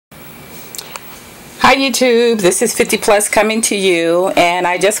Hi YouTube, this is 50 Plus coming to you, and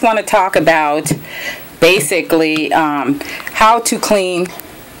I just want to talk about basically how to clean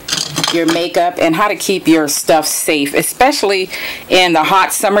your makeup and how to keep your stuff safe, especially in the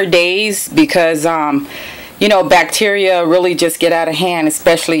hot summer days, because you know, bacteria really just get out of hand,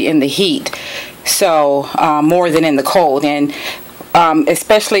 especially in the heat, so more than in the cold. And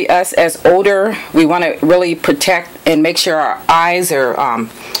especially us as older, we want to really protect and make sure our eyes are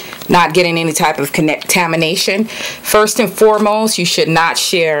not getting any type of contamination. First and foremost, you should not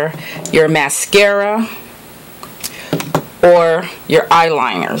share your mascara or your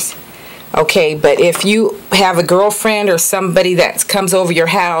eyeliners. Okay, but if you have a girlfriend or somebody that comes over your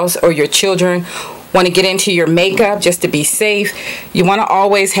house, or your children want to get into your makeup just to be safe, you want to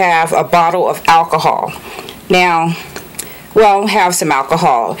always have a bottle of alcohol. Now, well, have some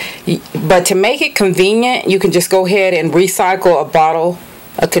alcohol, but to make it convenient, you can just go ahead and recycle a bottle,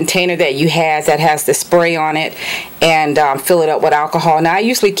 a container that you have that has the spray on it, and fill it up with alcohol. Now I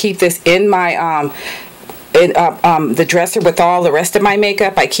usually keep this in my the dresser with all the rest of my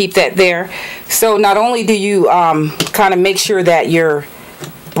makeup. I keep that there. So not only do you kind of make sure that your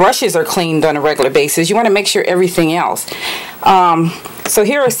brushes are cleaned on a regular basis, you want to make sure everything else. So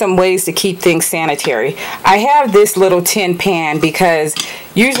here are some ways to keep things sanitary. I have this little tin pan because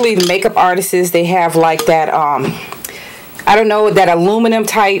usually the makeup artists, they have like that I don't know, that aluminum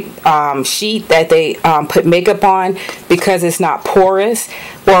type sheet that they put makeup on because it's not porous.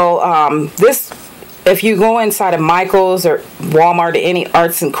 Well, this, if you go inside of Michael's or Walmart or any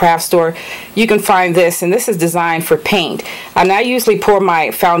arts and craft store, you can find this, and this is designed for paint. And I usually pour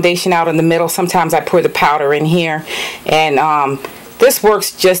my foundation out in the middle. Sometimes I pour the powder in here, and this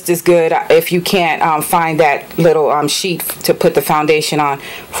works just as good if you can't find that little sheet to put the foundation on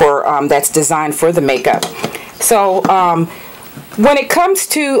for that's designed for the makeup. So when it comes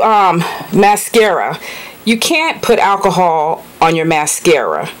to mascara, you can't put alcohol on your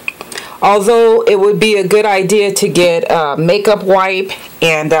mascara. Although it would be a good idea to get a makeup wipe,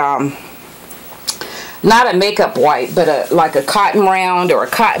 and not a makeup wipe, but like a cotton round or a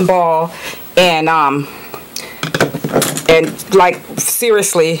cotton ball, and like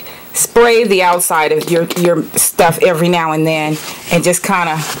seriously spray the outside of your stuff every now and then, and just kind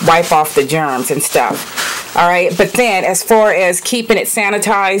of wipe off the germs and stuff. Alright, but then as far as keeping it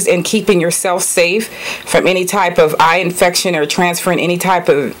sanitized and keeping yourself safe from any type of eye infection or transferring any type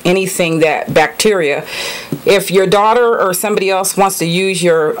of anything, that bacteria, if your daughter or somebody else wants to use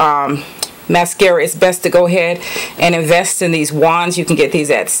your mascara, it's best to go ahead and invest in these wands. You can get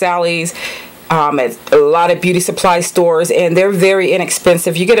these at Sally's, at a lot of beauty supply stores, and they're very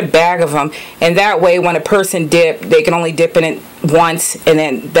inexpensive. You get a bag of them, and that way when a person dip, they can only dip in it once, and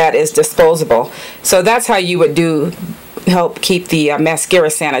then that is disposable. So that's how you would help keep the mascara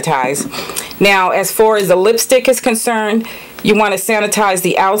sanitized. Now as far as the lipstick is concerned, you want to sanitize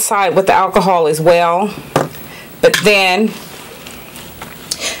the outside with the alcohol as well, but then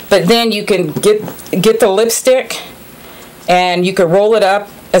you can get the lipstick, and you can roll it up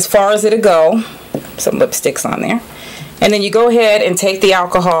as far as it'll go. Some lipsticks on there, and then you go ahead and take the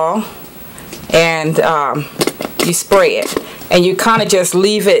alcohol and you spray it, and you kind of just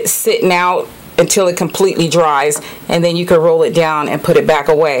leave it sitting out until it completely dries, and then you can roll it down and put it back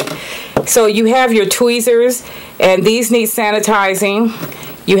away. So you have your tweezers, and these need sanitizing.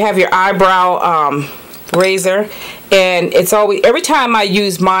 You have your eyebrow razor, and it's always, every time I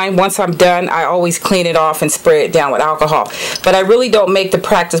use mine, once I'm done, I always clean it off and spray it down with alcohol. But I really don't make the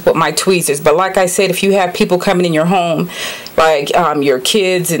practice with my tweezers. But like I said, if you have people coming in your home, like your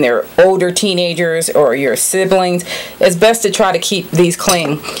kids and their older teenagers or your siblings, it's best to try to keep these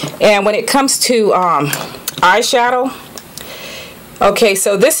clean. And when it comes to eyeshadow, okay,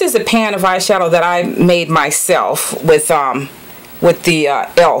 so this is a pan of eyeshadow that I made myself with the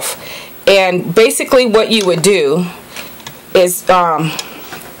e.l.f. And basically what you would do is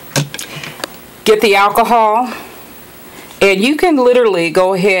get the alcohol, and you can literally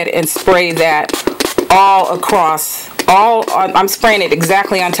go ahead and spray that all across, I'm spraying it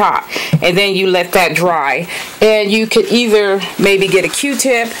exactly on top, and then you let that dry. And you could either maybe get a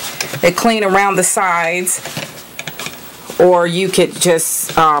Q-tip and clean around the sides, or you could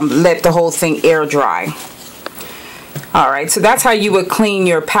just let the whole thing air dry. Alright, so that's how you would clean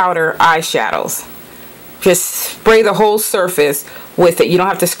your powder eyeshadows. Just spray the whole surface with it. You don't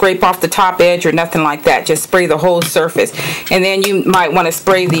have to scrape off the top edge or nothing like that. Just spray the whole surface. And then you might want to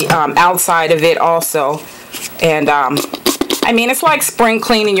spray the outside of it also. And I mean, it's like spring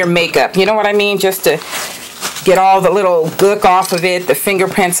cleaning your makeup. You know what I mean? Just to get all the little gook off of it, the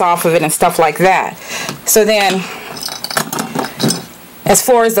fingerprints off of it, and stuff like that. So then as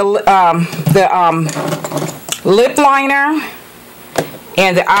far as the lip liner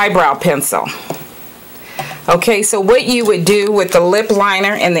and the eyebrow pencil. Okay, so what you would do with the lip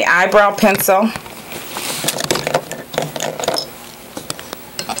liner and the eyebrow pencil,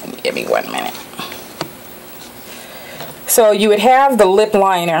 give me 1 minute. So you would have the lip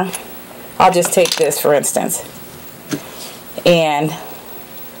liner, I'll just take this for instance, and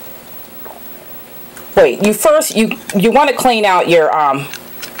wait, you first you want to clean out your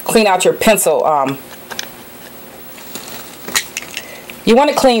pencil. You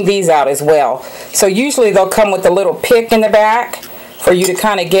want to clean these out as well. So usually they'll come with a little pick in the back for you to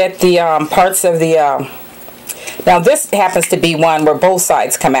kind of get the parts of the now this happens to be one where both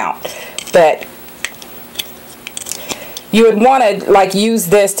sides come out, but you would want to like use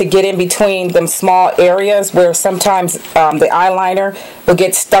this to get in between them small areas where sometimes the eyeliner will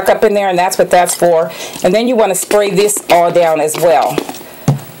get stuck up in there, and that's what that's for. And then you want to spray this all down as well.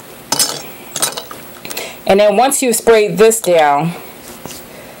 And then once you spray this down,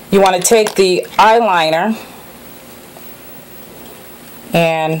 you want to take the eyeliner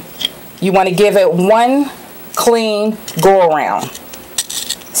and you want to give it one clean go around.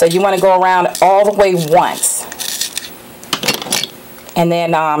 So you want to go around all the way once. And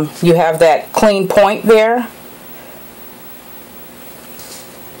then you have that clean point there.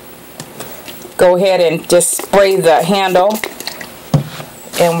 Go ahead and just spray the handle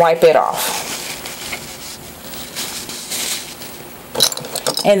and wipe it off.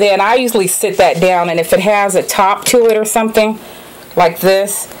 And then I usually sit that down, and if it has a top to it or something like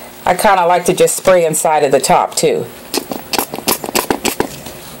this, I kind of like to just spray inside of the top too.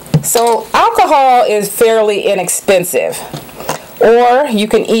 So alcohol is fairly inexpensive, or you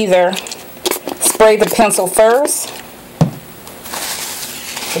can either spray the pencil first,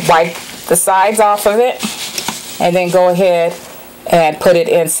 wipe the sides off of it, and then go ahead and put it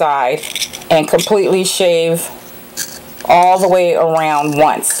inside and completely shave all the way around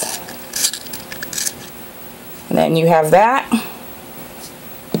once. And then you have that.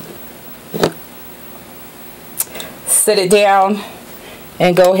 Sit it down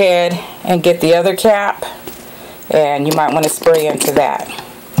and go ahead and get the other cap, and you might want to spray into that.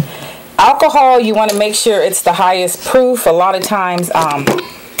 Alcohol, you want to make sure it's the highest proof. A lot of times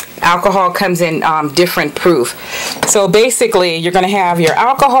alcohol comes in different proof. So basically you're going to have your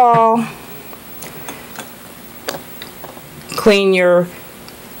alcohol,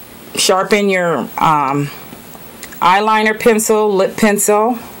 sharpen your eyeliner pencil, lip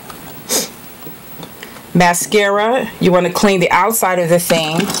pencil, mascara. You want to clean the outside of the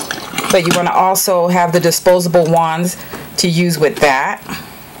thing, but you want to also have the disposable wands to use with that.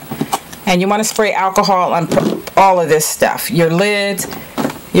 And you want to spray alcohol on all of this stuff, your lids,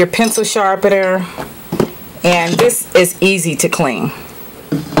 your pencil sharpener, and this is easy to clean.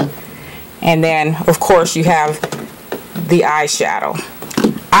 And then of course you have the eyeshadow.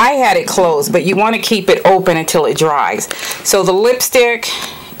 I had it closed, but you want to keep it open until it dries. So the lipstick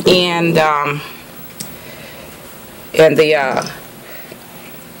and the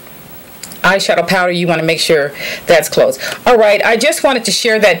eyeshadow powder, you want to make sure that's closed. Alright, I just wanted to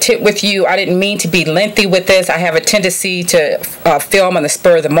share that tip with you. I didn't mean to be lengthy with this. I have a tendency to film on the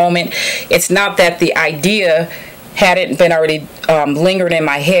spur of the moment. It's not that the idea hadn't been already lingered in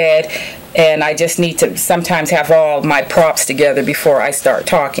my head, and I just need to sometimes have all my props together before I start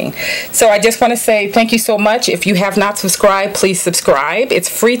talking. So I just want to say thank you so much. If you have not subscribed, please subscribe. It's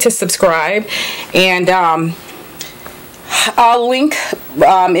free to subscribe, and I'll link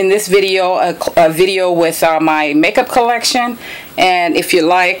in this video a video with my makeup collection, and if you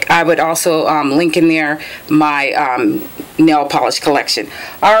like, I would also link in there my nail polish collection.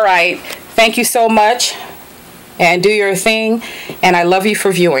 Alright, thank you so much, and do your thing, and I love you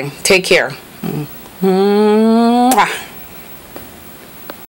for viewing. Take care.